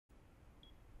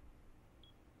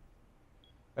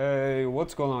Hey,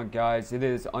 what's going on, guys? It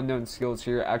is Unknown Skills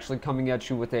here, actually coming at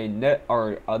you with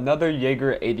another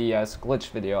Jaeger ADS glitch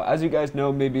video. As you guys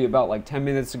know, maybe about like 10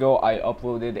 minutes ago, I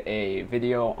uploaded a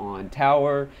video on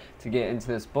Tower to get into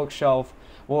this bookshelf.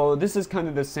 Well, this is kind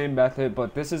of the same method,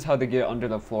 but this is how to get under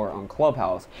the floor on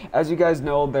Clubhouse. As you guys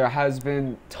know, there has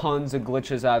been tons of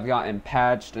glitches that have gotten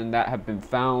patched and that have been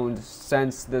found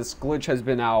since this glitch has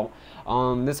been out.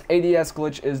 This ADS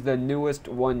glitch is the newest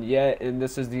one yet, and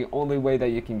this is the only way that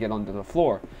you can get under the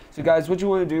floor. So guys, what you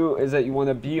want to do is that you want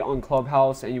to be on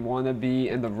Clubhouse and you want to be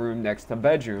in the room next to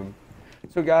bedroom.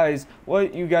 So guys,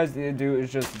 what you guys need to do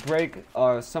is just break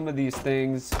some of these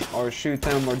things or shoot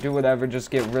them or do whatever, just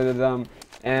get rid of them.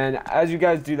 And as you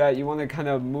guys do that, you want to kind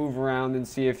of move around and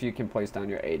see if you can place down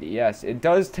your ADS. It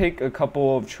does take a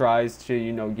couple of tries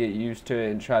to, get used to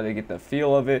it and try to get the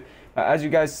feel of it. As you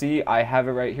guys see, I have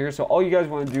it right here. So all you guys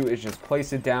want to do is just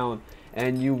place it down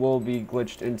and you will be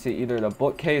glitched into either the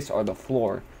bookcase or the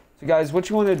floor. So guys, what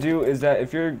you want to do is that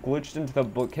if you're glitched into the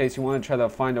bookcase, you want to try to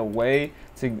find a way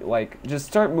to just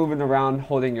start moving around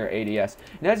holding your ADS.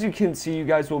 And as you can see, you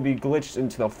guys will be glitched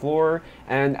into the floor.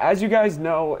 And as you guys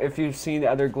know, if you've seen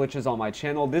other glitches on my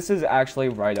channel, this is actually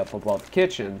right up above the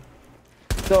kitchen.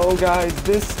 So guys,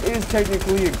 this is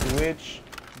technically a glitch,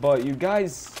 but you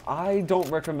guys, I don't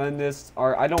recommend this,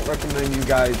 or I don't recommend you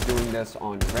guys doing this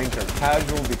on ranked or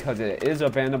casual because it is a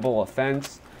bannable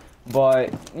offense.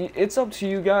 But it's up to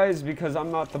you guys because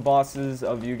I'm not the bosses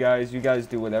of you guys. You guys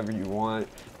do whatever you want.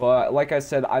 But like I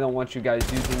said, I don't want you guys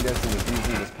using this and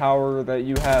abusing this power that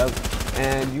you have.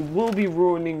 And you will be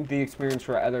ruining the experience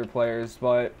for other players.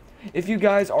 But if you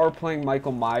guys are playing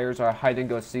Michael Myers or hide and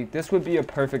go seek, this would be a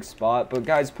perfect spot. But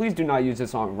guys, please do not use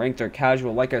this on ranked or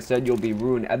casual. Like I said, you'll be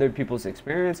ruining other people's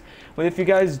experience. But if you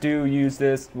guys do use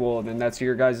this, well, then that's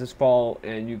your guys' fault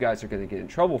and you guys are going to get in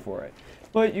trouble for it.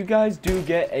 But you guys do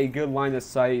get a good line of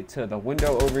sight to the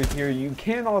window over here. You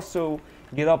can also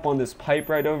get up on this pipe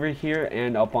right over here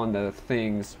and up on the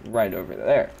things right over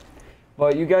there.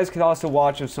 But you guys could also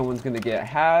watch if someone's going to get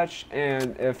hatched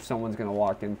and if someone's going to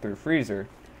walk in through freezer.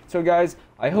 So guys,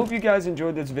 I hope you guys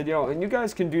enjoyed this video, and you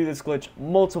guys can do this glitch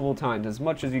multiple times as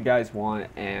much as you guys want,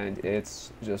 and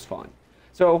it's just fun.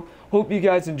 So hope you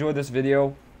guys enjoyed this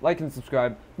video. Like and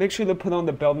subscribe. Make sure to put on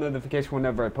the bell notification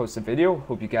whenever I post a video.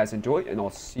 Hope you guys enjoy, and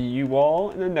I'll see you all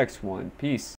in the next one. Peace.